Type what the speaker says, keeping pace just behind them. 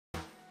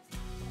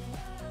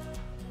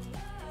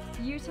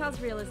Utah's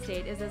real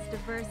estate is as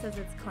diverse as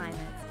its climate.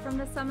 From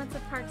the summits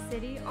of Park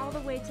City all the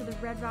way to the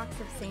red rocks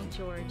of St.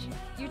 George,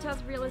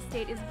 Utah's real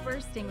estate is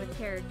bursting with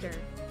character.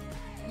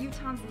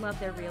 Utahns love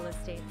their real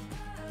estate.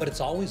 But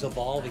it's always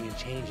evolving and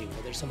changing,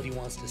 whether somebody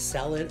wants to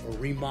sell it or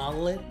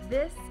remodel it.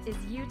 This is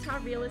Utah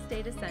Real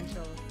Estate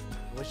Essentials.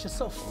 Well, it's just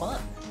so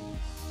fun.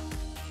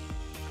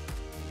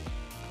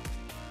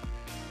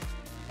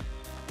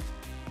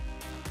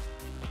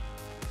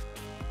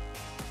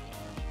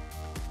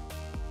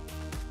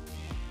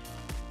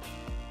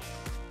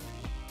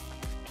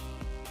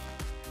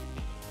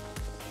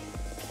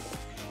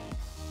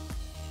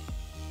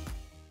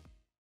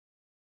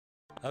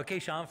 Okay,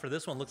 Sean, for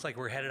this one, looks like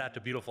we're headed out to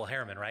beautiful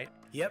Harriman, right?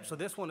 Yep, so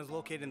this one is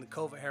located in the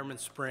Cove at Harriman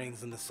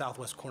Springs in the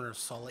southwest corner of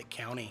Salt Lake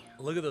County.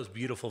 Look at those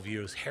beautiful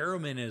views.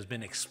 Harriman has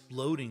been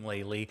exploding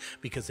lately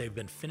because they've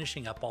been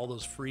finishing up all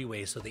those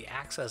freeways, so the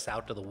access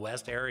out to the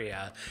west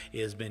area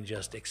has been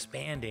just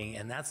expanding,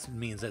 and that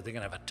means that they're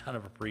gonna have a ton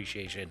of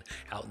appreciation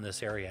out in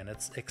this area, and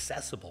it's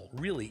accessible,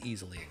 really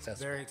easily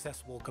accessible. Very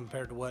accessible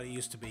compared to what it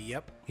used to be,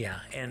 yep. Yeah,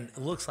 and it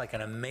looks like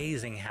an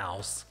amazing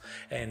house,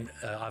 and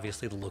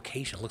obviously the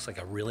location looks like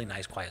a really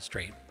nice quiet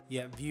street.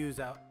 Yeah, views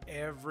out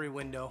every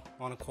window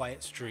on a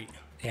quiet street.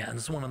 Yeah, and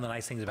this is one of the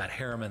nice things about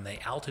Harriman.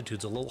 The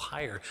altitude's a little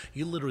higher.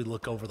 You literally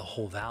look over the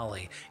whole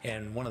valley.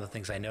 And one of the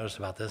things I noticed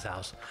about this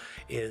house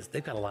is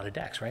they've got a lot of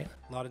decks, right?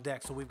 A lot of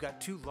decks. So we've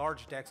got 2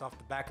 large decks off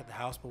the back of the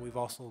house, but we've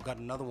also got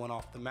another one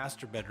off the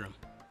master bedroom.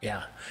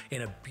 Yeah,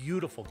 in a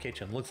beautiful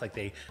kitchen. Looks like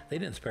they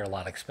didn't spare a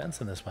lot of expense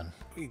in this one.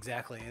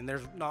 Exactly, and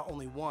there's not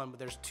only one, but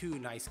there's 2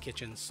 nice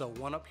kitchens. So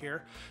one up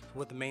here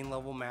with the main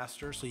level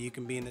master, so you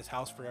can be in this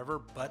house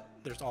forever, but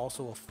there's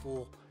also a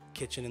full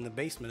kitchen in the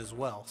basement as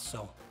well,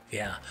 so.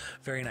 Yeah,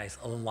 very nice.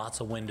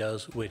 Lots of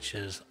windows, which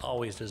is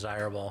always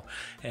desirable.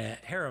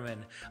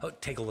 Harriman, oh,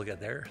 take a look at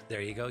there. There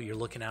you go. You're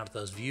looking out at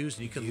those views,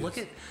 and you can look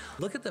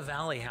at the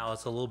valley, how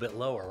it's a little bit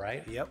lower,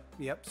 right?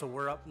 Yep. So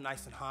we're up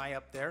nice and high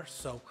up there,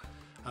 so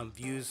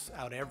views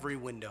out every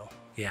window.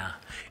 Yeah,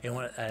 and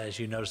as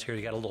you notice here,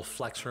 you got a little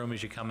flex room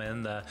as you come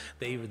in.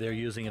 They're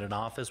using it as an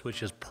office,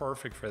 which is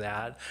perfect for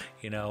that,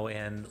 you know,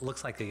 and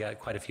looks like they got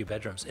quite a few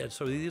bedrooms.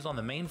 So are these on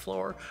the main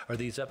floor, or are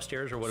these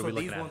upstairs, or what are we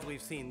looking at? So these ones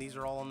we've seen, these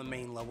are all on the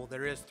main level.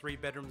 There is 3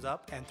 bedrooms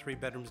up and 3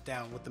 bedrooms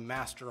down with the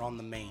master on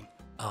the main.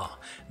 Oh,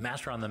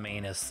 master on the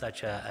main is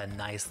such a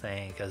nice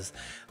thing, because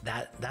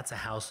that's a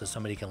house that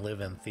somebody can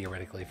live in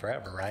theoretically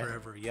forever, right?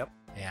 Forever, yep.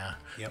 Yeah,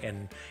 yep.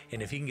 And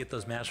if you can get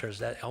those masters,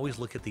 that always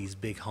look at these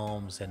big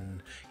homes,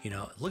 and you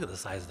know, look at the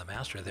size of the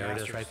master. There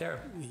it is, right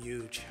there.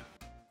 Huge.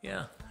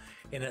 Yeah,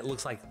 and it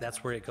looks like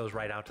that's where it goes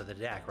right out to the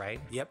deck, right?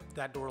 Yep,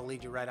 that door will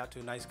lead you right out to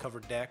a nice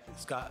covered deck.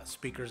 It's got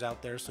speakers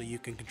out there, so you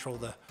can control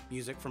the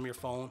music from your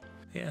phone.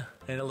 Yeah,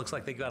 and it looks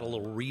like they got a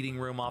little reading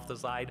room off the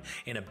side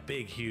and a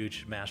big,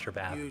 huge master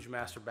bath. Huge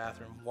master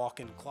bathroom,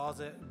 walk-in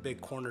closet,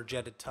 big corner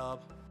jetted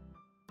tub.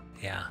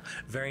 Yeah,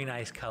 very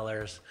nice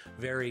colors,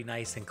 very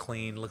nice and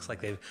clean. Looks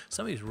like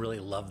somebody's really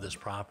loved this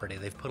property.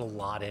 They've put a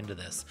lot into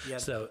this. Yeah.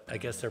 So I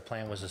guess their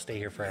plan was to stay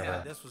here forever.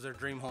 Yeah, this was their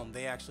dream home.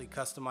 They actually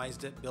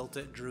customized it, built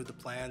it, drew the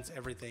plans,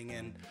 everything,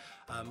 and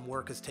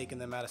work has taken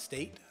them out of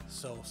state.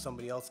 So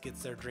somebody else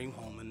gets their dream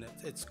home, and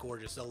it's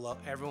gorgeous.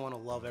 Everyone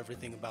will love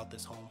everything about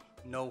this home.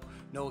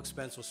 No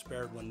expense was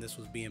spared when this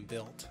was being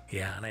built.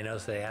 Yeah, and I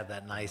noticed they had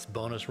that nice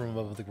bonus room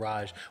above the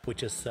garage,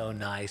 which is so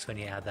nice when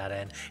you add that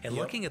in. And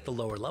looking at the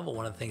lower level,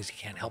 one of the things you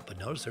can't help but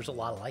notice, there's a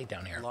lot of light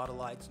down here. A lot of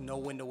lights, no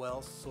window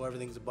wells, so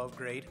everything's above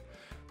grade,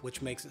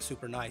 which makes it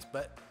super nice.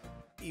 But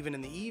even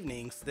in the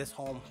evenings, this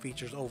home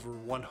features over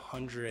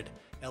 100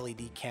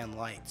 LED can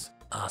lights.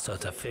 So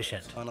it's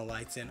efficient. A ton of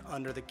lights in,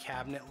 under the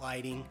cabinet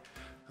lighting.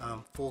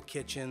 Full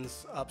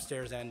kitchens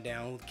upstairs and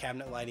down with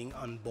cabinet lighting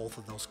on both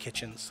of those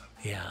kitchens.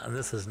 Yeah, and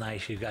this is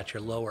nice. You've got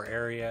your lower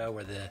area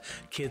where the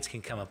kids can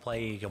come and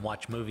play. You can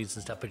watch movies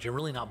and stuff, but you're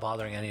really not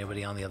bothering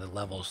anybody on the other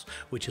levels,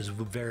 which is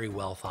very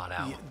well thought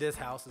out. This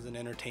house is an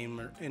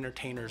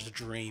entertainer's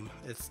dream.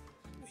 It's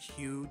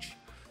huge,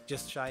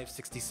 just shy of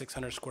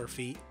 6,600 square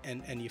feet,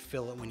 and you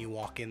feel it when you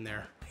walk in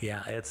there.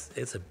 Yeah,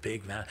 it's a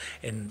big man,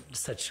 and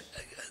such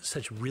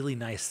really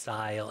nice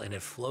style, and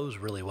it flows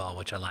really well,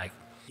 which I like.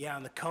 Yeah,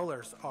 and the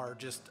colors are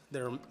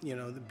they're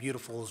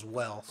beautiful as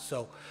well.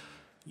 So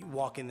you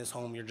walk in this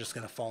home, you're just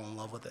going to fall in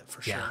love with it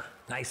for sure. Yeah,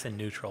 nice and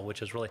neutral,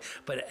 which is really,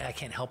 but I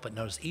can't help but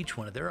notice each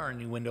one. There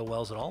aren't any window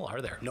wells at all,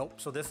 are there? Nope.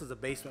 So this is a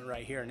basement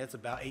right here, and it's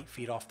about 8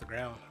 feet off the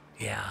ground.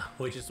 Yeah.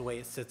 Which is the way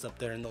it sits up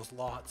there in those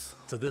lots.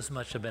 So this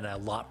must have been a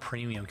lot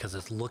premium because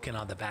it's looking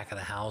on the back of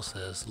the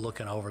houses,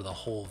 looking over the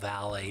whole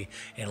valley,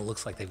 and it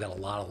looks like they've got a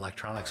lot of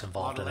electronics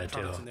involved in it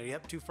too. In there.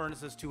 Yep, 2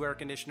 furnaces, 2 air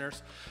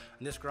conditioners.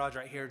 And this garage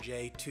right here,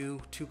 Jay,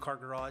 two-car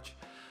garage,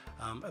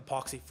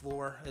 epoxy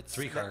floor. It's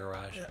 3-car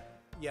garage.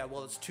 Yeah,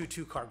 well, it's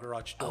 2 car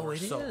garage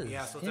doors. Oh, it is.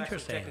 Yeah, so it's actually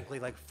technically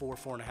like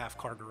 4.5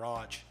 car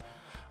garage.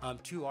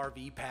 2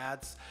 RV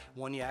pads,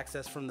 one you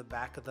access from the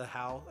back of the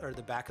house or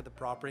the back of the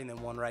property, and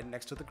then one right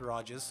next to the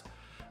garages.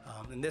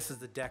 And this is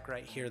the deck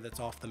right here that's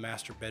off the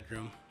master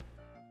bedroom.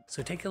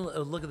 So take a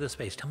look at this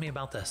space. Tell me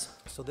about this.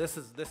 So this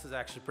is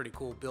actually pretty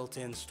cool,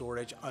 built-in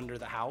storage under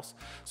the house.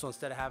 So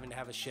instead of having to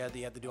have a shed that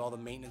you have to do all the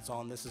maintenance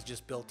on, this is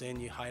just built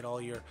in. You hide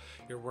all your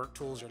work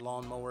tools, your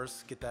lawn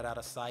mowers, get that out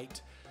of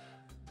sight.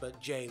 But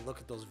Jay,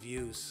 look at those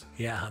views.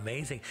 Yeah,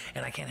 amazing.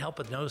 And I can't help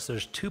but notice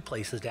there's 2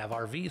 places to have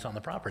RVs on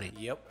the property.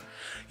 Yep.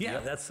 Yeah,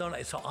 Yep. that's so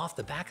nice. So off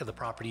the back of the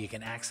property, you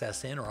can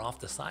access in or off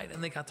the side,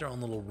 and they got their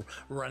own little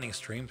running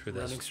stream through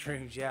this. Running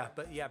streams, yeah.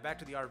 But yeah, back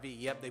to the RV.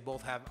 Yep, they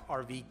both have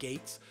RV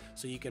gates,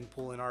 so you can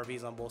pull in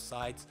RVs on both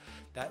sides.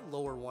 That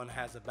lower one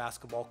has a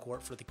basketball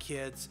court for the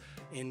kids,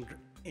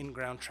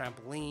 in-ground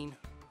trampoline.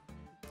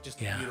 Just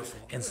beautiful.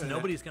 And so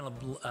nobody's going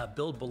to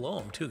build below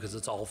them, too, because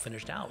it's all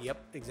finished out. Yep,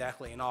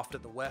 exactly. And off to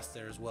the west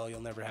there as well,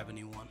 you'll never have a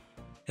new one.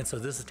 And so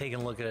this is taking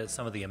a look at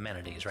some of the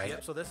amenities, right?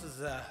 Yep, so this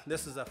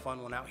is a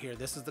fun one out here.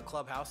 This is the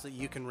clubhouse that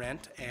you can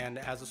rent and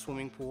has a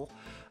swimming pool.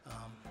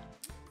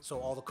 So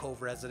all the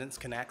Cove residents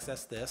can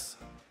access this.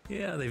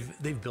 Yeah,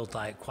 they've built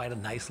quite a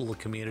nice little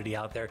community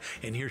out there.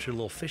 And here's your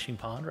little fishing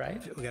pond,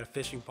 right? We got a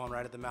fishing pond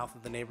right at the mouth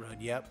of the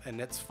neighborhood, yep. And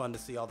it's fun to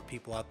see all the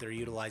people out there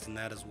utilizing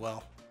that as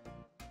well.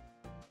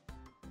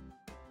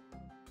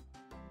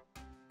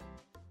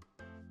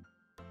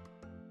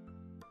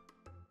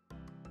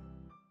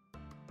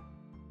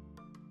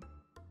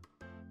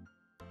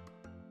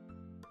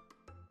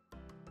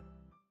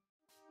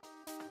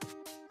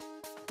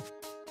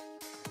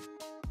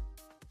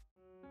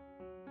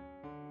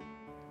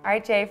 All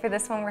right, Jay, for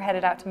this one, we're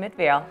headed out to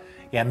Midvale.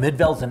 Yeah,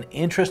 Midvale's an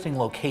interesting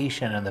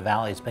location in the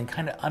valley. It's been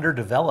kind of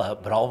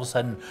underdeveloped, but all of a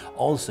sudden,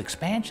 all this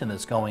expansion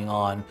that's going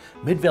on,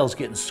 Midvale's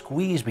getting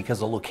squeezed because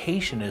the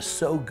location is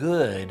so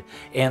good,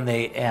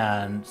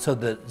 and so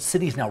the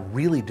city's now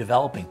really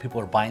developing. People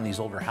are buying these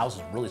older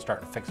houses, really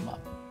starting to fix them up.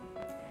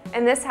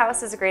 And this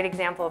house is a great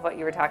example of what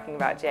you were talking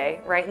about, Jay.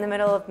 Right in the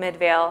middle of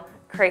Midvale,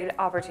 great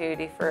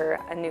opportunity for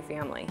a new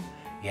family.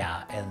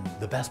 Yeah, and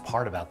the best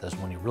part about this,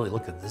 when you really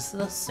look at this, is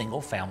a single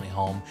family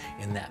home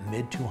in that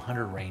mid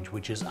 200 range,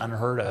 which is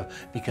unheard of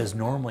because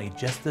normally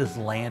just this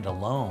land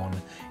alone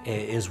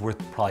is worth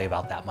probably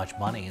about that much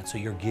money. And so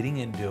you're getting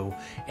into,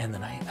 and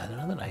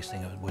another nice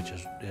thing, which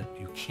is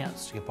you can't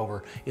skip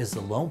over, is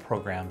the loan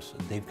programs.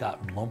 They've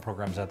got loan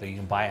programs out there. You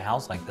can buy a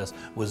house like this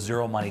with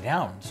 0 money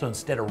down. So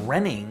instead of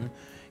renting,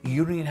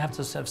 you don't even have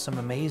to have some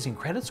amazing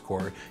credit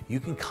score.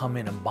 You can come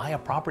in and buy a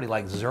property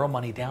like 0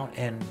 money down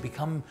and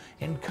come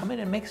in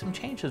and make some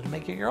changes to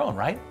make it your own,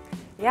 right?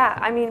 Yeah,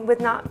 I mean, with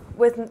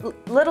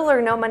little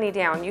or no money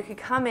down, you could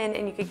come in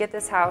and you could get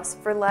this house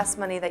for less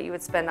money that you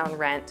would spend on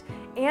rent.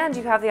 And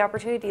you have the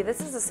opportunity,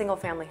 this is a single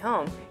family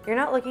home. You're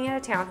not looking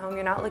at a townhome,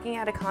 you're not looking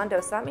at a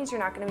condo, so that means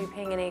you're not gonna be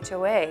paying an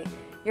HOA.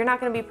 You're not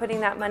gonna be putting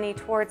that money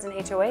towards an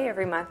HOA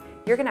every month.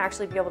 You're gonna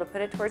actually be able to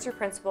put it towards your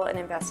principal and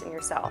invest in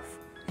yourself.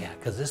 Yeah,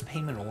 because this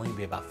payment will only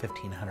be about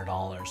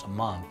 $1,500 a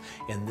month.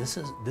 And this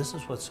is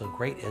what's so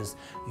great is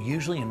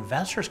usually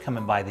investors come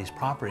and buy these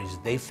properties,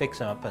 they fix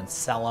them up and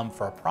sell them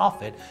for a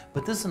profit,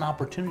 but this is an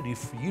opportunity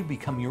for you to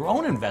become your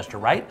own investor,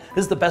 right?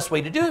 This is the best way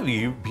to do it.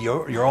 You be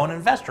your own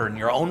investor in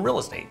your own real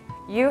estate.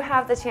 You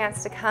have the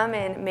chance to come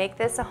in, make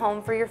this a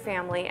home for your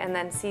family, and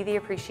then see the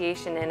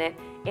appreciation in it.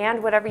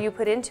 And whatever you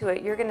put into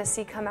it, you're gonna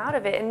see come out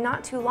of it in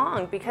not too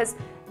long, because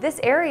this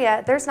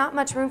area, there's not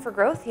much room for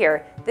growth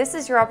here. This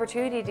is your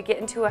opportunity to get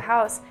into a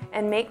house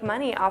and make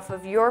money off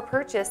of your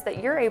purchase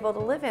that you're able to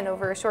live in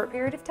over a short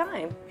period of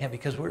time. Yeah,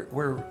 because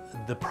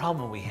the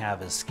problem we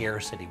have is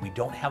scarcity. We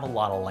don't have a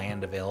lot of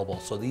land available.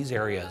 So these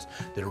areas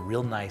that are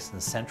real nice in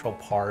the central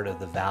part of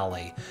the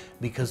valley,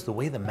 because the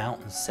way the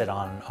mountains sit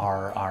on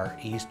our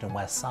east and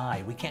west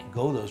side, we can't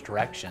go those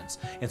directions.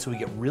 And so we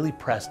get really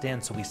pressed in,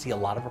 so we see a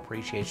lot of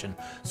appreciation.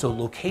 So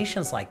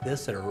locations like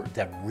this that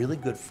have really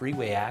good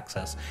freeway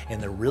access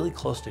and they're really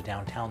close to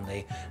downtown,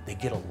 they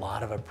get a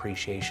lot of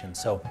appreciation.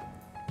 So,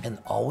 and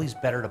always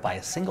better to buy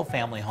a single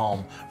family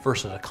home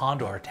versus a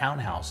condo or a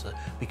townhouse,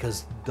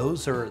 because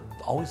those are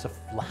always the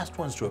last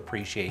ones to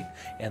appreciate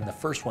and the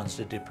first ones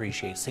to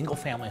depreciate. Single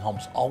family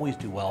homes always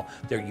do well.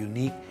 They're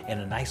unique in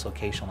a nice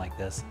location like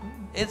this.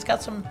 It's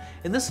got some,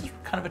 and this is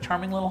kind of a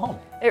charming little home.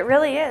 It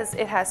really is.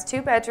 It has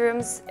 2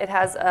 bedrooms, it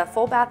has a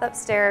full bath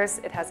upstairs,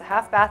 it has a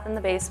half bath in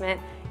the basement.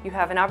 You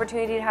have an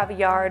opportunity to have a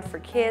yard for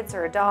kids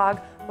or a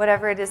dog,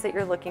 whatever it is that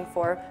you're looking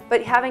for.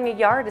 But having a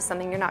yard is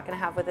something you're not going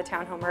to have with a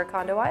townhome or a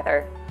condo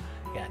either.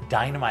 Yeah,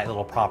 dynamite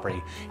little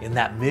property. In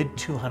that mid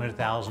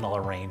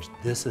 $200,000 range,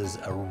 this is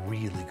a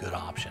really good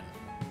option.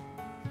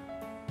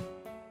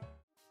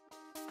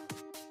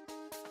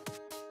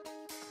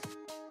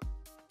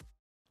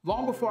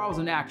 Long before I was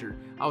an actor,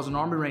 I was an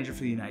Army Ranger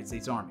for the United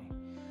States Army.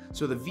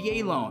 So the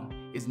VA loan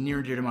is near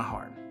and dear to my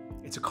heart.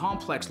 It's a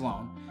complex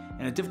loan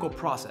and a difficult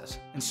process,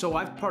 and so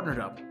I've partnered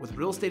up with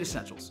Real Estate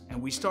Essentials,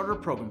 and we started a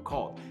program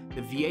called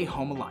the VA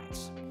Home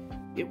Alliance.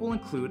 It will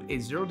include a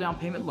 0 down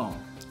payment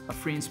loan, a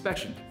free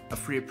inspection, a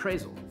free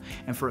appraisal,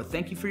 and for a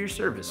thank you for your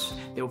service,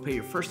 they will pay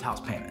your first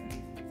house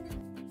payment.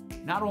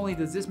 Not only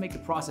does this make the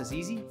process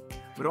easy,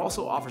 but it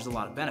also offers a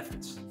lot of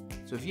benefits.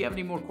 So if you have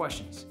any more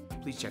questions,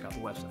 please check out the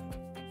website.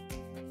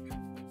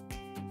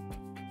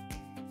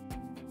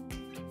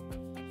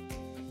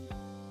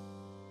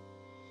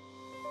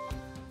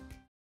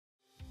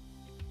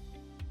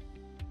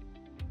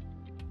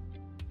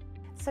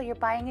 So you're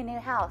buying a new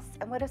house,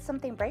 and what if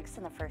something breaks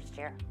in the first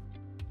year?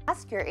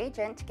 Ask your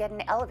agent to get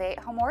an Elevate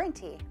home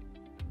warranty.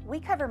 We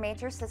cover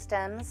major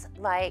systems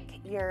like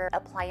your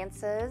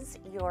appliances,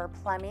 your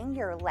plumbing,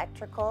 your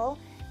electrical,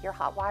 your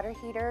hot water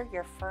heater,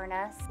 your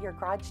furnace, your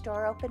garage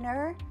door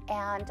opener,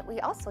 and we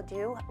also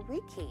do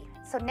rekey.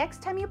 So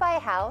next time you buy a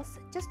house,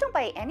 just don't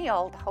buy any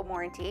old home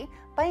warranty,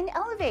 buy an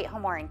Elevate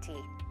home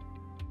warranty.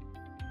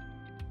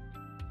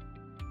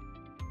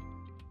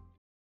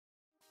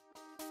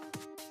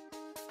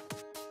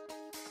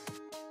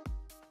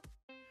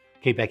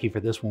 Okay, Becky, for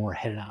this one, we're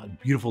headed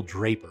out. Beautiful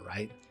Draper,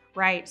 right?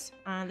 Right.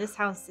 This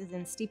house is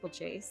in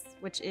Steeplechase,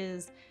 which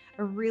is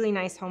a really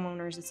nice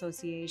homeowners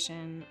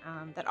association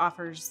that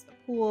offers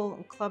a pool,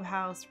 a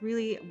clubhouse,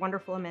 really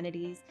wonderful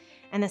amenities.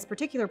 And this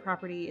particular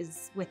property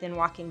is within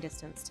walking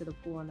distance to the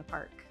pool and the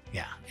park.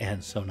 Yeah,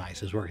 and so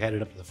nice. As we're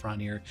headed up to the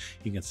front here,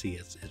 you can see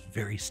it's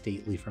very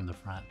stately from the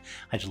front.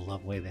 I just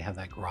love the way they have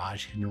that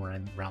garage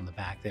hidden around the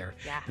back there.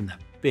 Yeah. And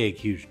that big,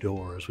 huge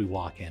door as we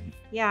walk in.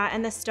 Yeah,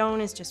 and the stone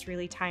is just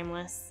really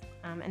timeless.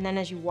 And then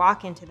as you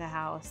walk into the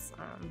house,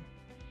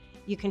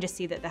 you can just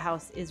see that the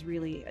house is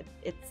really,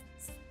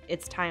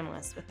 it's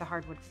timeless with the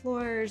hardwood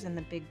floors and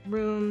the big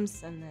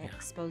rooms and the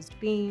exposed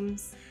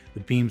beams. The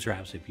beams are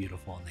absolutely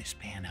beautiful and they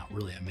span out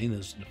really. I mean,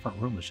 the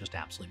front room is just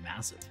absolutely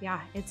massive.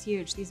 Yeah, it's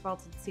huge. These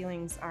vaulted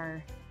ceilings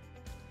are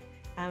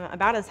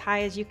about as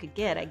high as you could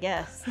get, I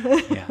guess.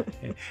 Yeah,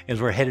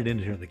 as we're headed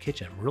into the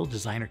kitchen, real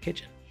designer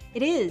kitchen.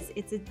 It is.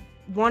 It's a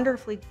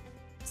wonderfully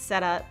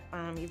set up.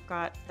 You've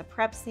got the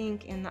prep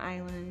sink in the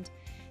island.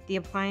 The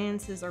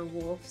appliances are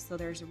Wolf, so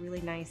there's a really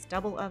nice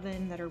double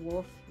oven that are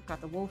Wolf. We've got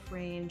the Wolf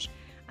range.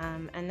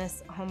 And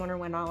this homeowner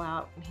went all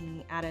out.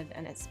 He added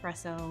an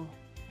espresso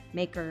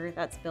maker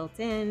that's built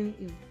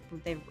in.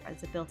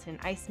 There's a built-in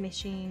ice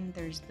machine.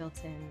 There's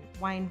built-in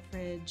wine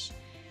fridge.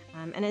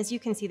 And as you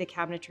can see, the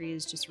cabinetry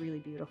is just really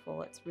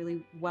beautiful. It's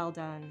really well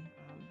done,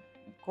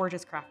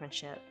 gorgeous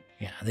craftsmanship.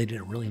 Yeah, they did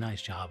a really nice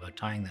job of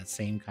tying that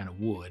same kind of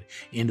wood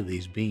into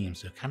these beams,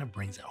 so it kind of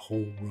brings that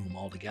whole room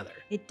all together.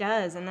 It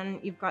does, and then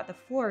you've got the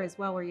floor as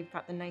well, where you've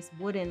got the nice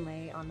wood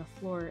inlay on the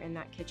floor in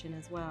that kitchen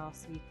as well,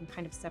 so you can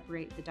kind of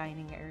separate the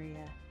dining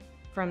area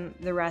from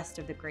the rest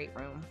of the great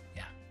room.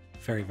 Yeah,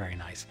 very, very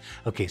nice.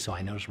 Okay, so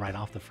I noticed right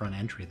off the front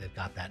entry, they've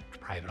got that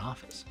private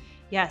office.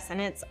 Yes,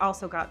 and it's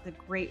also got the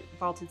great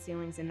vaulted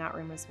ceilings in that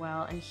room as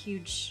well, and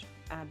huge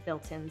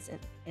built-ins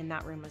in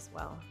that room as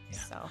well. Yeah.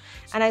 So,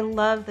 and I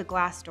love the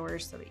glass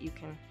doors so that you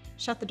can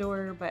shut the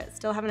door but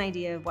still have an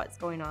idea of what's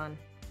going on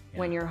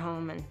when you're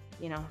home and,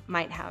 you know,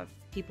 might have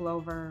people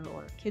over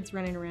or kids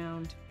running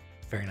around.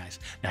 Very nice.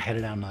 Now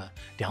headed down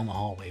the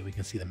hallway, we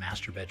can see the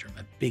master bedroom,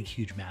 a big,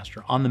 huge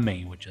master on the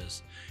main, which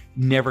is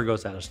never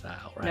goes out of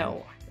style, right?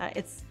 No,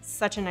 it's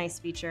such a nice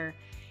feature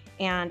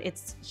and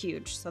it's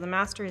huge. So the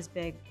master is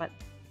big, but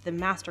the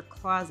master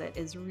closet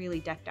is really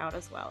decked out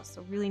as well.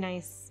 So really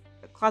nice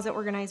closet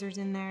organizers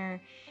in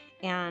there,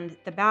 and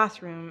the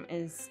bathroom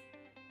is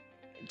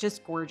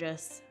just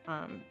gorgeous.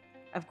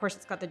 Of course,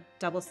 it's got the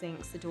double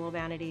sinks, the dual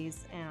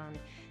vanities, and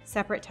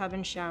separate tub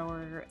and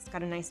shower. It's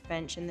got a nice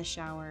bench in the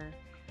shower,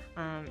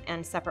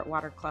 and separate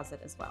water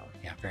closet as well.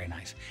 Yeah, very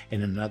nice.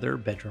 And another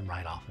bedroom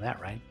right off of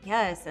that, right?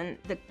 Yes, and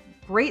the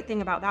great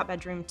thing about that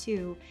bedroom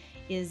too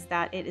is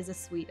that it is a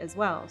suite as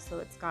well. So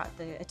it's got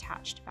the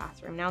attached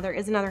bathroom. Now there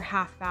is another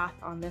half bath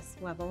on this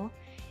level,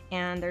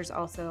 and there's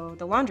also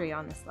the laundry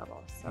on this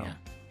level. So, yeah,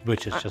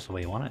 which is just the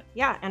way you want it.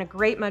 Yeah, and a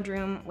great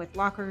mudroom with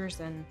lockers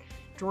and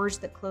drawers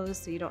that close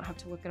so you don't have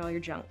to look at all your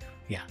junk.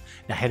 Yeah.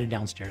 Now headed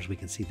downstairs, we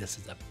can see this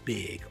is a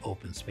big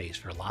open space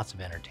for lots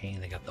of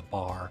entertaining. They got the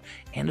bar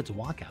and it's a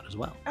walkout as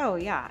well. Oh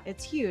yeah,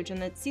 it's huge.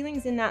 And the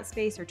ceilings in that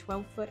space are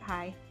 12 foot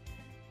high.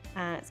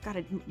 It's got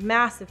a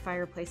massive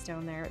fireplace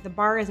down there. The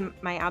bar is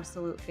my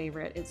absolute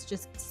favorite. It's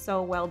just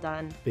so well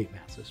done. Big,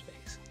 massive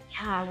space.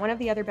 Yeah, one of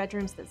the other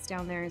bedrooms that's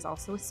down there is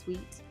also a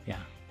suite. Yeah.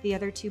 The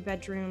other two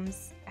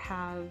bedrooms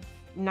have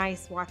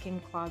nice walk-in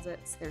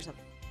closets. There's a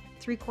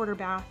 3/4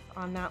 bath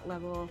on that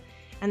level,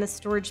 and the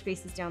storage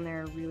spaces down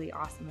there are really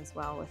awesome as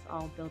well, with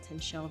all built-in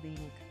shelving.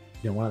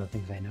 You know, one of the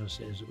things I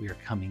noticed is that we were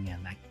coming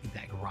in,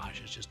 that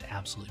garage is just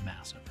absolutely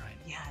massive, right?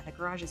 Yeah, the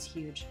garage is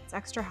huge. It's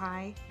extra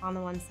high on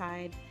the one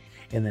side.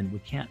 And then we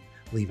can't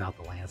leave out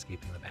the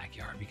landscaping in the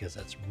backyard because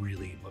that's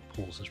really what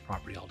pulls this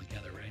property all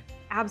together, right?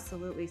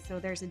 Absolutely. So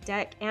there's a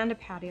deck and a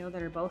patio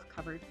that are both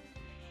covered,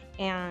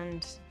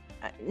 and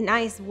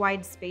nice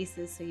wide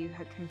spaces so you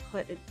can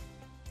put a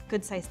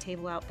good sized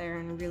table out there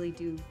and really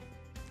do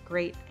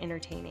great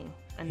entertaining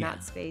in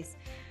that space.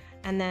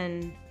 And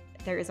then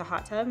there is a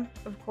hot tub,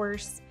 of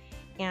course,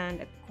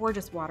 and a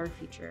gorgeous water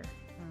feature.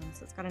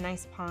 So it's got a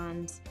nice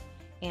pond,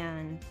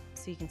 and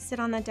so you can sit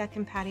on that deck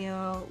and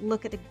patio,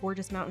 look at the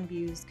gorgeous mountain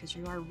views because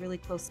you are really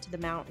close to the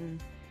mountain,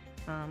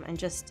 and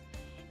just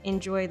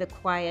enjoy the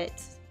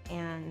quiet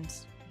and,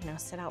 you know,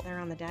 sit out there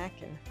on the deck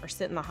or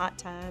sit in the hot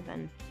tub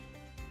and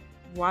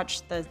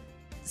watch the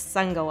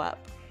sun go up.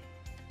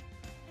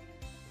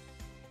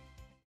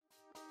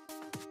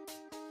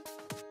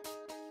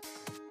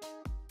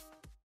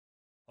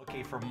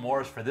 Okay, for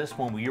Morris, for this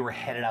one, we were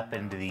headed up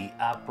into the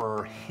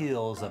upper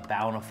hills of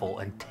Bountiful,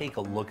 and take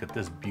a look at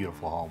this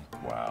beautiful home.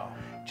 Wow.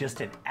 Just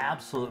an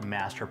absolute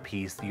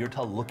masterpiece. You're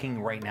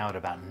looking right now at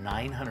about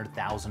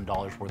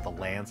 $900,000 worth of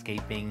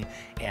landscaping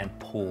and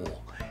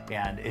pool.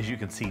 And as you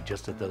can see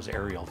just at those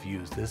aerial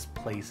views, this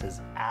place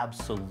is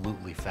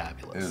absolutely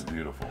fabulous. It is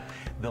beautiful.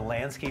 The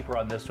landscaper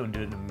on this one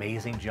did an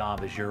amazing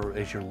job. As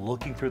you're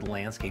looking through the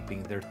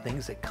landscaping, there are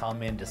things that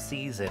come into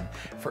season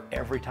for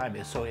every time.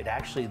 So it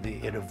actually,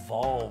 it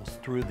evolves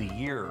through the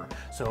year.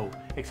 So,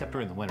 except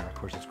during the winter, of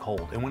course, it's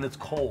cold. And when it's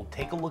cold,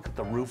 take a look at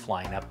the roof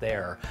line up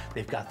there.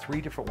 They've got 3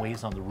 different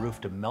ways on the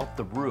roof to melt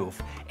the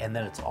roof, and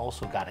then it's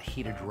also got a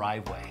heated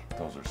driveway.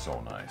 Those are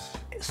so nice.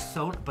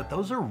 But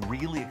those are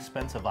really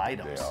expensive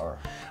items. They are.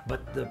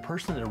 But the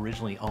person that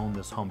originally owned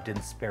this home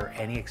didn't spare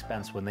any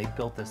expense. When they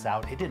built this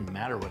out, it didn't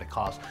matter what it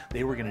cost.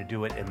 They were gonna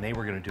do it, and they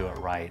were gonna do it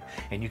right.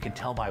 And you can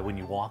tell by when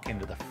you walk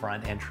into the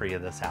front entry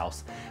of this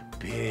house,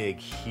 big,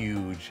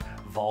 huge,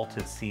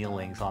 vaulted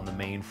ceilings on the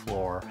main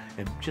floor,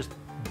 and just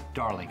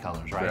darling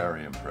colors, right?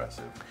 Very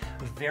impressive.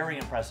 Very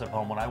impressive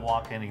home. When I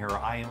walk in here,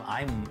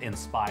 I'm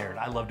inspired.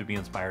 I love to be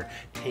inspired.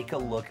 Take a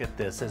look at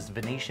this. It's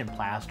Venetian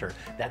plaster.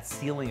 That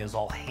ceiling is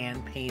all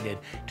hand painted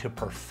to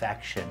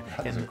perfection.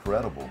 That's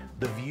incredible.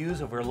 The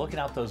views, if we're looking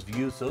out those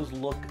views, those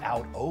look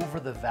out over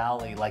the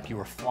valley like you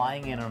were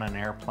flying in on an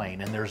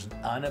airplane, and there's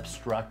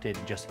unobstructed,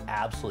 just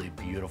absolutely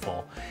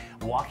beautiful.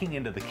 Walking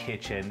into the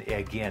kitchen,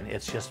 again,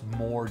 it's just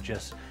more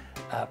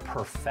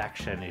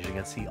perfection. As you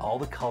can see, all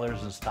the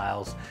colors and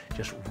styles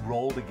just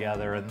roll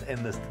together, and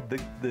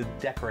the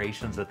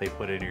decorations that they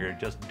put in here are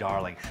just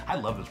darling. I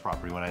love this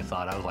property. When I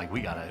saw it, I was like,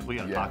 we gotta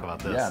talk about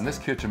this. Yeah, and this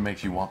kitchen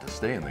makes you want to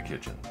stay in the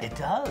kitchen. It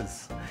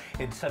does.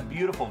 It's some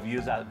beautiful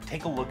views out.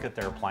 Take a look at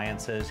their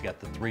appliances. You got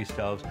the 3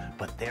 stoves,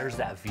 but there's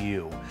that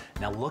view.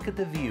 Now look at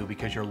the view,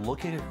 because you're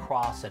looking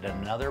across at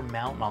another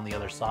mountain on the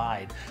other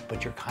side,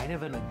 but you're kind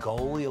of in a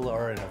gully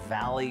or in a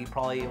valley,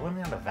 probably, well,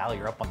 not a valley,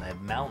 you're up on the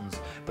mountains,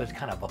 but it's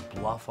kind of a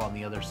bluff on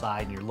the other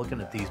side, and you're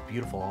looking at these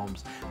beautiful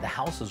homes. The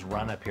houses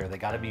run up here. They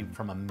got to be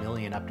from $1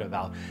 million up to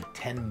about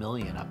 10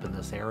 million up in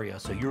this area.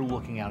 So you're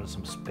looking out at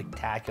some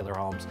spectacular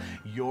homes.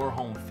 Your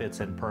home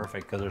fits in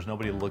perfect, because there's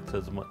nobody who looks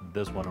at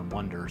this one and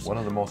wonders. One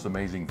of the most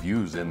amazing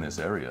views in this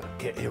area.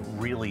 It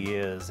really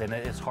is, and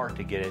it's hard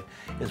to get it.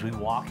 As we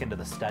walk into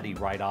the study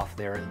right off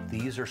there,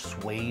 these are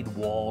suede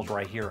walls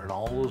right here, and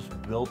all those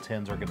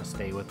built-ins are going to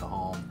stay with the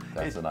home.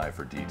 That's an eye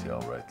for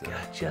detail right there.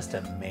 Just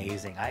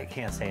amazing. I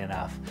can't say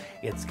enough.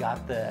 It's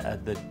got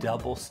the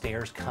double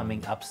stairs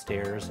coming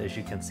upstairs. As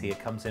you can see, it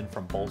comes in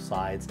from both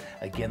sides.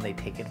 Again, they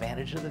take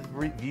advantage of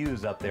the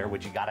views up there,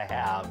 which you got to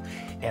have.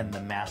 And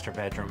the master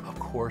bedroom, of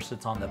course,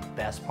 it's on the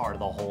best part of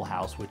the whole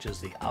house, which is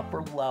the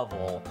upper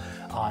level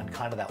on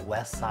kind of that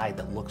west side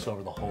that looks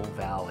over the whole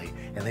valley.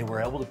 And they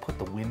were able to put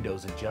the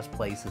windows in just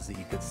places that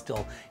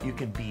you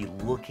can be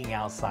looking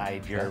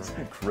outside your... That's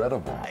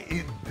incredible.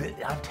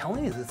 I'm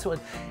telling you, this one,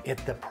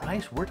 at the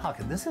price we're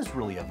talking, this is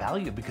really a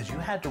value, because you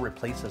had to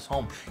replace this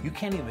home. You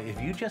can't even,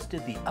 if you just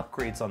did the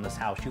upgrades on this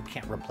house, you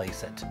can't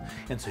replace it.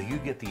 And so you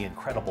get the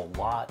incredible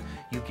lot,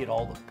 you get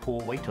all the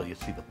pool. Wait till you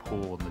see the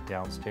pool in the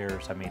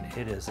downstairs. I mean,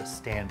 it is a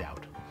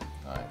standout.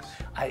 Nice.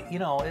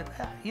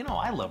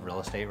 I love real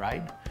estate,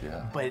 right?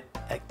 Yeah. But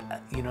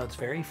it's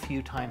very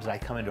few times that I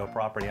come into a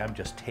property, I'm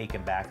just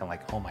taken back and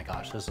like, oh my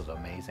gosh, this is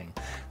amazing.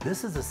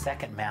 This is the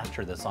second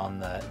master that's on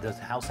this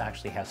house.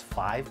 Actually has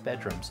 5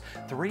 bedrooms.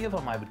 3 of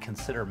them I would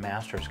consider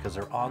masters, because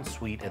they're en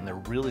suite and they're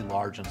really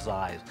large in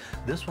size.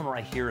 This one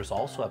right here is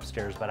also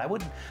upstairs, but I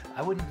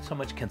wouldn't so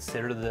much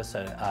consider this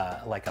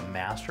like a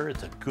master.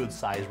 It's a good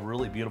size,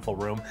 really beautiful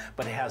room,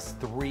 but it has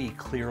 3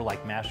 clear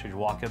like masters. You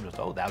walk in, just,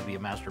 oh, that would be a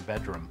master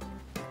bedroom.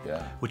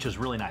 Yeah. Which is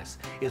really nice.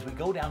 As we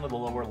go down to the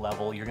lower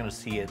level, you're going to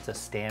see it's a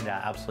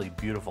standout, absolutely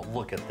beautiful.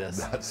 Look at this.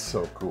 That's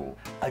so cool.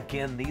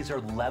 Again, these are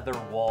leather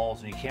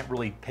walls, and you can't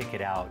really pick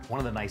it out. One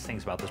of the nice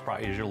things about this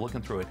property is you're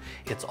looking through it,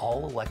 it's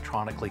all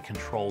electronically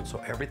controlled, so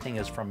everything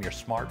is from your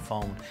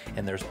smartphone,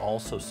 and there's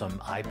also some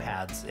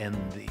iPads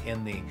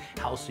in the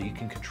house, so you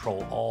can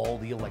control all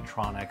the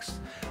electronics,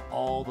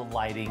 all the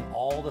lighting,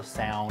 all the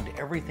sound,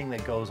 everything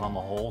that goes on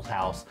the whole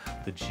house.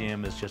 The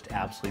gym is just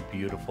absolutely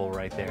beautiful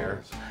right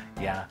there.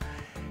 Yeah.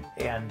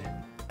 And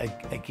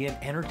again,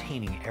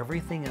 entertaining.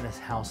 Everything in this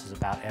house is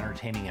about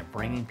entertaining and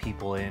bringing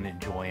people in,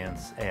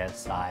 enjoyance,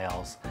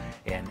 styles,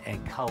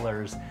 and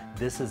colors.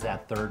 This is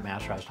that 3rd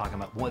master I was talking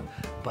about.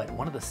 But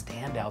one of the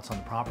standouts on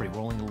the property,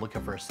 we're only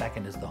looking for a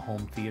second, is the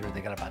home theater.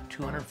 They got about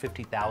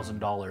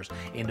 $250,000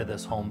 into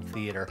this home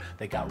theater.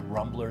 They got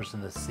rumblers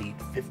in the seat,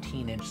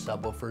 15-inch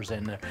subwoofers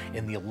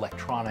in the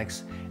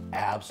electronics.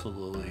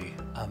 Absolutely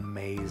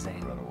amazing.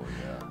 Incredible,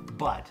 yeah.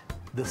 But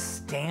The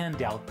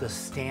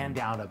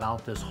standout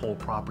about this whole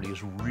property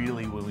is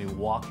really when we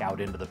walk out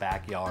into the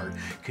backyard,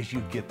 because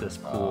you get this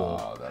pool.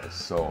 Oh, that is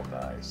so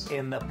nice.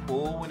 In the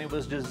pool, when it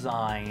was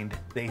designed,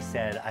 they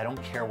said, I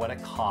don't care what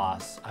it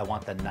costs, I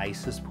want the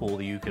nicest pool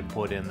that you can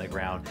put in the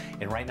ground.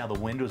 And right now the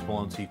wind was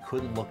blowing, so you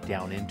couldn't look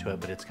down into it,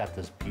 but it's got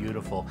this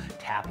beautiful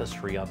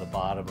tapestry on the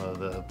bottom of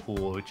the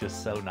pool, which is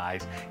so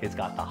nice. It's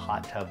got the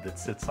hot tub that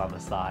sits on the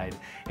side,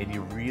 and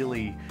you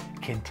really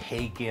can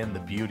take in the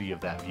beauty of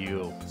that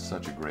view.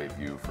 Such a great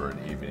view for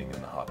an evening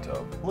in the hot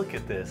tub. Look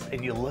at this,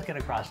 and you're looking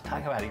across,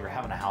 talk about it, you're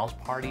having a house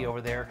party over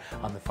there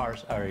on the far,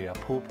 or a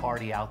pool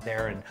party out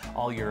there, and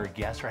all your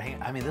guests are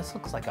hanging. I mean, this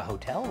looks like a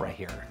hotel right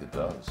here. It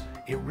does.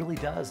 It really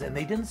does, and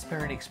they didn't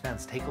spare any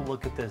expense. Take a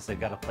look at this. They've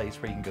got a place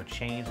where you can go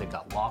change. They've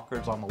got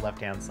lockers on the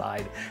left-hand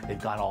side.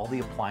 They've got all the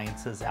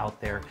appliances out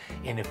there,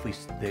 and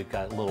they've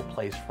got a little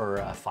place for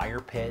a fire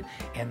pit,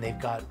 and they've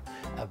got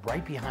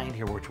right behind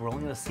here, which we're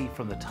only going to see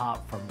from the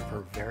top for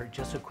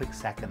just a quick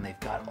second. They've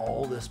got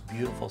all this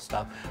beautiful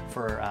stuff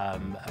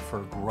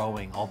for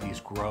growing, all these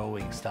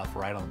growing stuff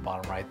right on the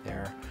bottom right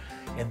there.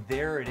 And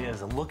there it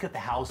is. And look at the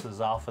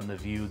houses off in the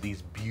view,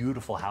 these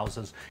beautiful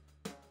houses.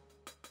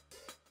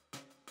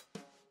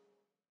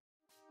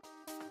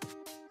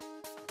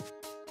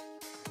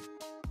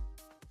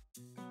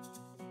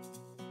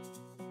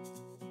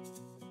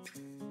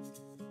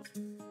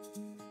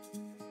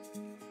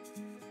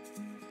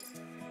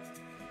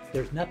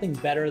 There's nothing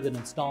better than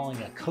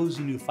installing a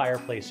cozy new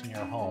fireplace in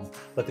your home,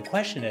 but the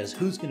question is,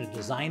 who's going to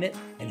design it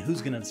and who's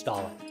going to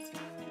install it?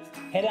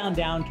 Head on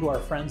down to our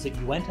friends at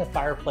Uinta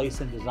Fireplace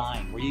and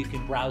Design, where you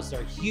can browse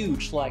their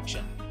huge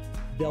selection.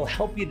 They'll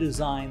help you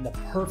design the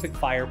perfect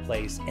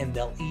fireplace, and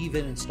they'll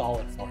even install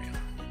it for you.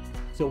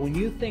 So when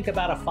you think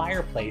about a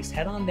fireplace,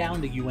 head on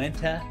down to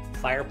Uinta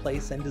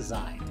Fireplace and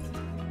Design.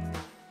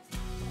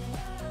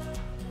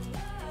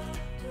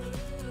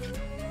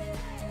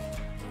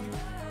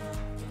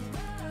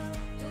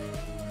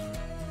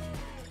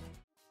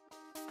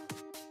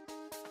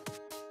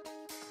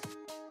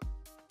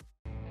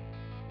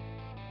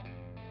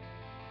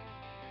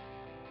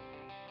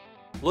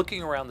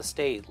 Looking around the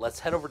state, let's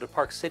head over to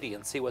Park City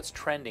and see what's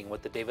trending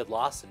with the David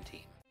Lawson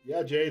team.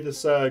 Yeah, Jay,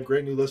 this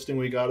great new listing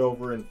we got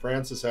over in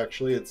Francis,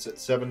 actually. It's at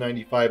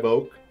 795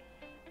 Oak.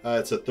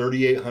 It's a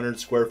 3,800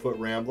 square foot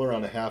Rambler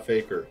on a half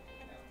acre.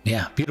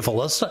 Yeah, beautiful.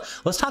 Let's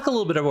talk a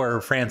little bit about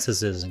where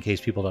Francis is, in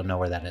case people don't know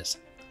where that is.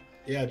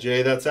 Yeah,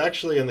 Jay, that's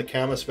actually in the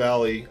Camas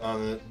Valley,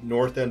 on the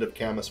north end of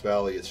Camas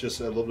Valley. It's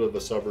just a little bit of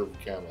a suburb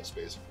of Camas,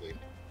 basically.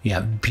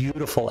 Yeah,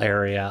 beautiful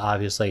area,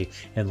 obviously,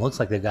 and it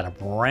looks like they've got a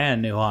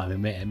brand new home. I mean,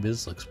 man,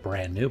 this looks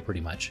brand new, pretty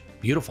much.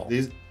 Beautiful.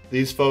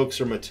 These folks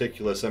are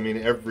meticulous. I mean,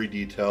 every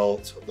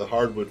detail. The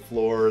hardwood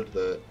floor,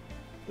 the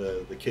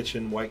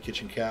kitchen, white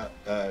kitchen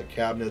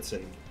cabinets,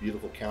 and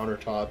beautiful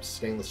countertops,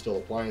 stainless steel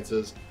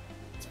appliances.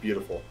 It's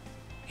beautiful.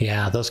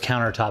 Yeah, those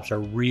countertops are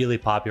really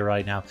popular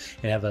right now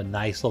and have a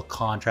nice little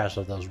contrast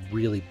of those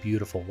really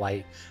beautiful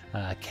white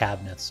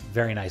cabinets.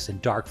 Very nice,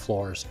 and dark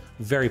floors.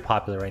 Very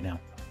popular right now.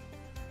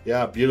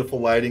 Yeah,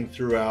 beautiful lighting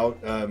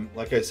throughout.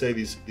 Like I say,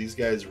 these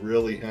guys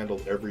really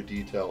handled every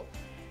detail.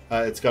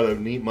 It's got a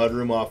neat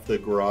mudroom off the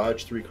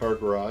garage, 3-car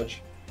garage.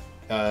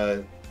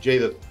 Jay,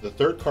 the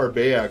 3rd car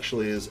bay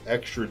actually is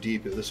extra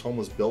deep. This home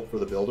was built for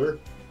the builder,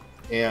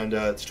 and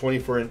it's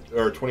 24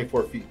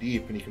 feet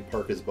deep, and you can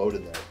park his boat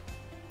in there.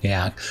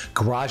 Yeah,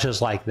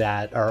 garages like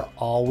that are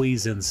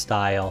always in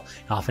style.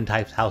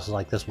 Oftentimes houses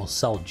like this will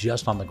sell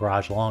just on the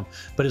garage alone.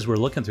 But as we're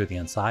looking through the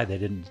inside, they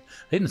didn't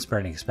spare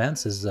any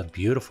expense. This is a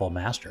beautiful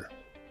master.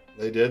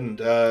 They didn't.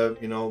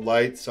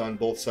 Lights on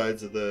both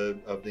sides of the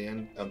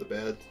end of the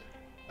bed.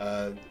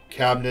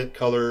 Cabinet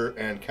color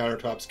and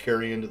countertops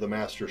carry into the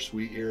master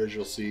suite here, as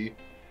you'll see.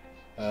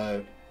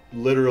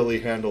 Literally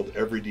handled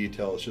every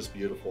detail. It's just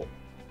beautiful.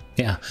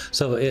 Yeah,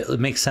 so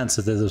it makes sense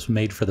that this was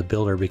made for the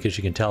builder, because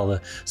you can tell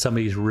that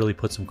somebody's really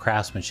put some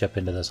craftsmanship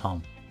into this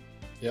home.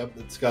 Yep,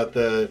 it's got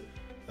the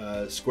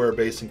square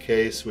basin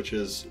case, which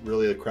is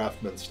really a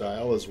craftsman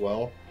style as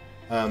well.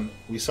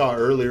 We saw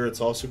earlier it's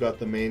also got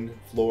the main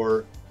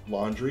floor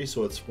laundry,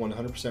 so it's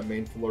 100%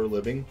 main floor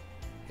living,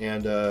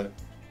 and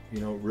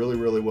really,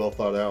 really well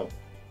thought out.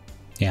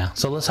 Yeah,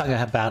 so let's talk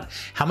about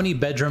how many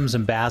bedrooms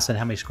and baths and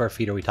how many square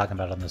feet are we talking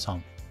about on this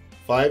home?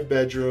 5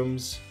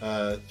 bedrooms,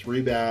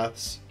 3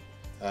 baths.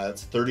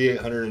 It's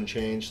 3,800 and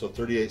change, so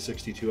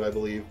 3,862, I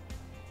believe.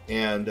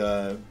 And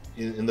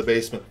in the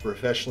basement,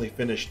 professionally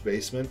finished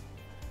basement,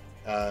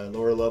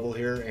 lower level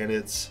here, and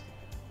it's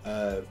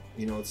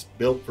it's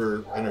built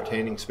for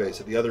entertaining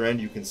space. At the other end,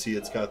 you can see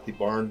it's got the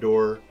barn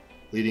door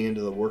leading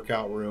into the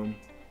workout room,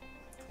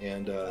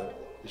 and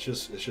it's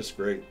just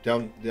great.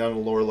 Down the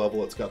lower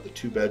level, it's got the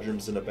 2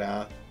 bedrooms and a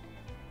bath.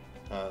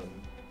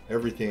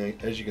 Everything,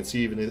 as you can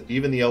see,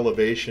 even the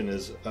elevation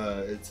is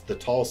it's the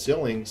tall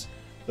ceilings,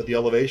 but the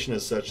elevation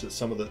is such that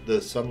some of the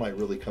sunlight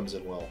really comes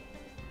in well.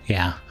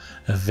 Yeah,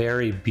 a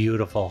very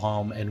beautiful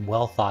home and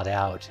well thought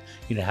out.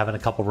 You know, having a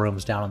couple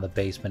rooms down in the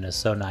basement is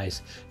so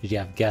nice. You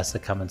have guests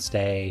that come and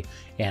stay,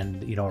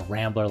 and you know, a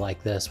rambler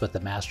like this with the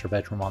master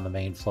bedroom on the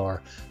main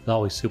floor is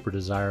always super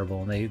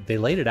desirable. And they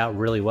laid it out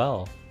really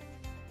well.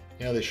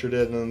 Yeah, they sure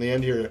did. And in the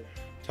end here,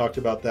 talked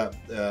about that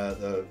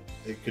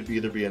it could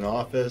either be an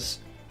office,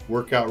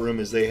 workout room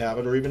as they have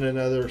it, or even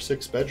another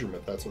 6-bedroom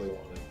if that's what they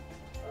wanted.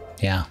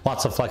 Yeah,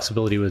 lots of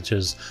flexibility, which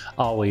is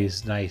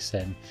always nice.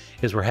 And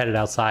as we're headed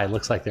outside,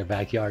 looks like their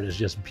backyard is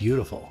just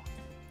beautiful.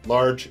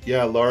 Large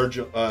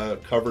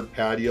covered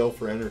patio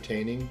for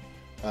entertaining.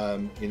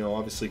 You know,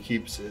 obviously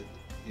keeps it,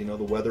 you know,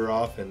 the weather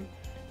off, and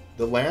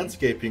the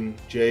landscaping,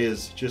 Jay,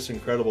 is just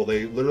incredible.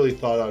 They literally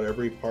thought out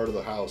every part of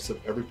the house,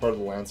 every part of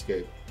the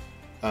landscape.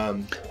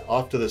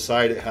 Off to the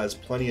side, it has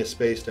plenty of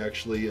space to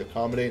actually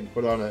accommodate and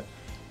put on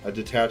a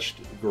detached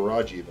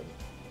garage even.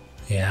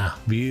 Yeah,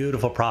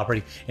 beautiful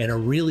property in a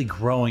really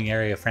growing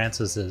area.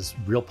 Francis is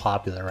real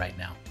popular right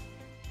now.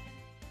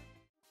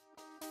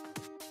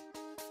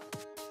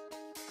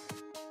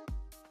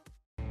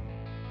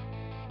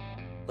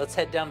 Let's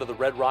head down to the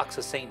Red Rocks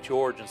of St.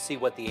 George and see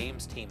what the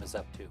Ames team is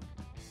up to.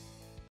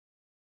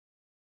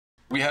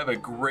 We have a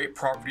great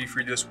property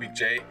for you this week,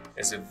 Jay.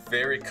 It's a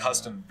very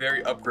custom,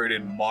 very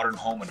upgraded modern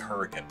home in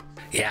Hurricane.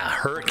 Yeah,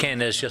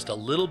 Hurricane is just a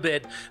little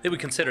bit, they would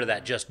consider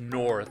that just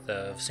north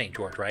of St.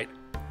 George, right?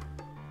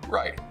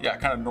 Right, yeah,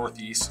 kind of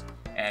northeast,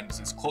 and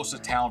it's close to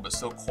town but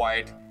still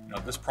quiet. You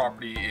know, this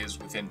property is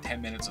within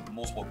 10 minutes of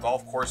multiple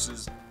golf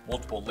courses,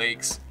 multiple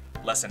lakes,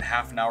 less than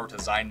half an hour to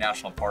Zion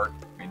National Park.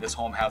 I mean, this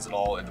home has it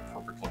all in the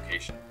perfect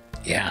location.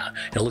 Yeah,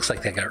 it looks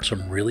like they got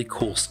some really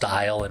cool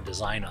style and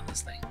design on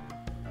this thing.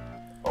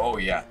 Oh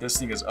yeah, this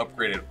thing is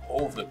upgraded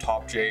over the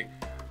top, Jay.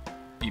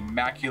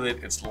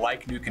 Immaculate, it's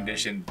like new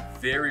condition,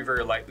 very,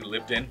 very lightly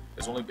lived in.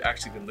 It's only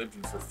actually been lived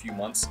in for a few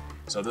months.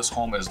 So this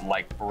home is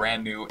like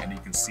brand new, and you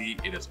can see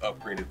it is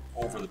upgraded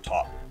over the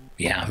top.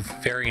 Yeah,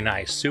 very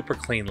nice, super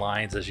clean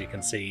lines as you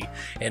can see,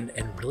 and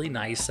really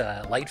nice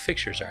light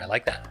fixtures there. I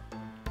like that.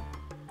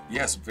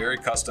 Yes, very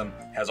custom,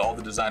 has all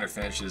the designer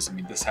finishes. I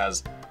mean, this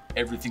has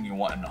everything you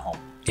want in a home.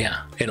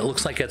 Yeah, and it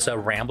looks like it's a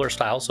rambler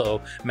style,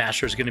 so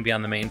master's going to be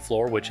on the main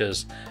floor, which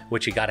is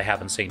what you got to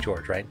have in St.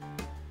 George, right?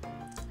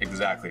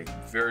 Exactly,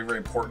 very, very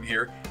important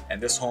here. And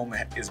this home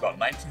is about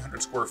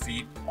 1,900 square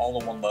feet, all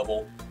on one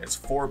level. It's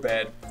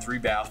 4-bed,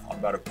 3-bath on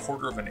about a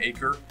quarter of an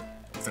acre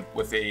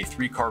with a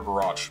 3-car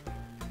garage.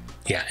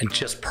 Yeah, and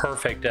just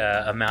perfect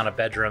amount of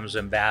bedrooms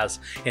and baths,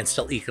 and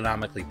still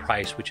economically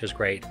priced, which is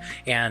great.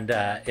 And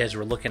as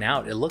we're looking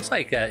out, it looks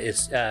like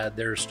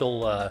they're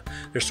still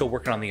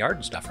working on the yard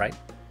and stuff, right?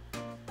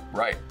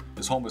 Right.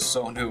 This home is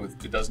so new,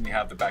 it doesn't even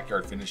have the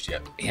backyard finished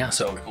yet. Yeah.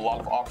 So a lot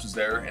of options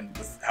there, and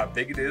with how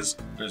big it is,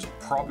 there's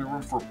probably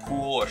room for a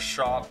pool, a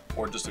shop,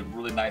 or just a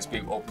really nice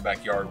big open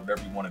backyard,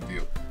 whatever you want to do.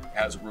 It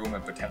has room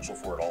and potential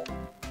for it all.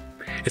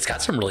 It's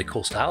got some really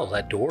cool styles.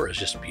 That door is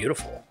just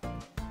beautiful.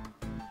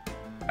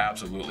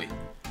 Absolutely.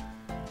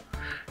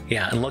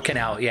 Yeah, and looking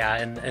out,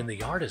 yeah, and the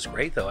yard is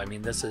great though. I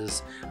mean,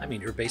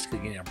 you're basically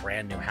getting a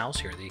brand new house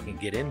here that you can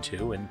get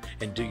into and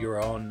do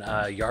your own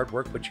yard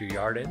work, put your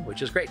yard in,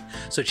 which is great.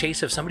 So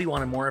Chase, if somebody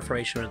wanted more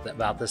information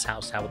about this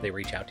house, how would they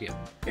reach out to you?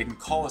 They can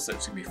call us at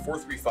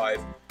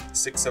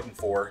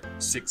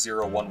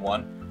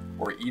 435-674-6011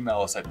 or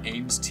email us at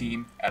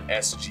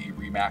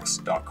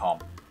amesteam@sgremax.com.